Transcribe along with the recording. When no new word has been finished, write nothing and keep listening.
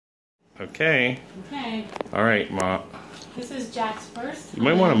Okay. Okay. All right, Ma. This is Jack's first time. You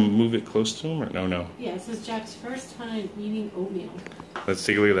might want to move it close to him, or no? Yeah, this is Jack's first time eating oatmeal. Let's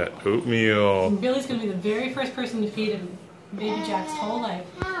take a look at that oatmeal. And Billy's going to be the very first person to feed him baby Jack's whole life.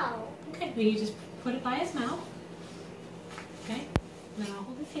 How? Okay, then you just put it by his mouth. Okay? And then I'll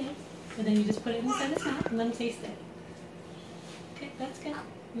hold his hand. And then you just put it inside his mouth and let him taste it. Okay, that's good.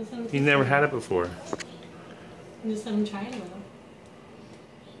 He never had it before. And just let him try it a little.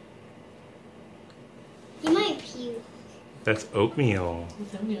 He might puke. That's oatmeal.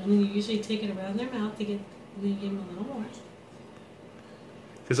 It's oatmeal. And then you usually take it around their mouth to get, and then you give him a little more.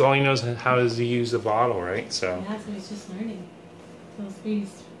 Because all he knows how is to use the bottle, right? So. Yeah, so he's just learning. So sweetie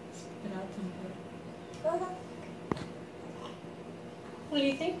spit out some of it. What do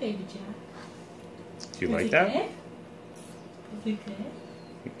you think, baby Jack? Do you like that? Good? Is it good?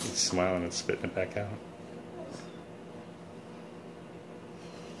 He's smiling and spitting it back out.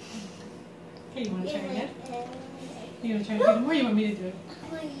 Okay, you want to try again? You want to try again? Or you want me to do it?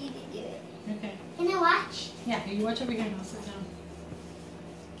 I want you to do it. Okay. Can I watch? Yeah, here, you watch over here and I'll sit down.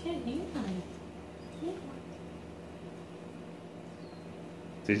 Okay, hang on.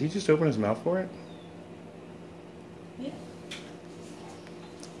 Did he just open his mouth for it? Yeah.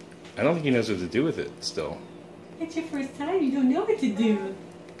 I don't think he knows what to do with it still. It's your first time. You don't know what to do.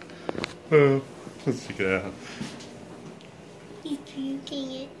 Let's check it out. He's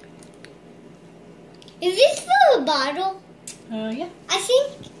puking it. Is this for a bottle? Yeah. I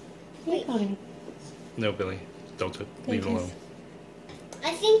think. Wait. Fine. No, Billy. Don't leave it alone.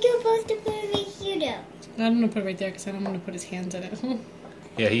 I think you're supposed to put it right here, though. I'm going to put it right there because I don't want to put his hands in it.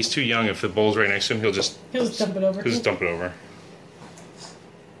 Yeah, he's too young. If the bowl's right next to him, he'll just dump it over. He'll just dump it over.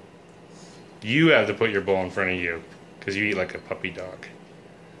 You have to put your bowl in front of you because you eat like a puppy dog.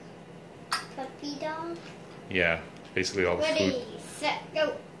 Puppy dog? Yeah, basically all the Ready, food. set,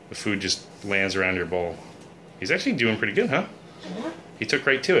 go. The food just lands around your bowl. He's actually doing pretty good, huh? Yeah, He took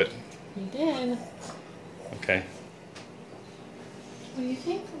right to it. he did. Okay. What do you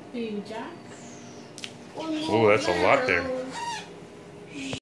think, baby Jack? Oh, that's a lot there.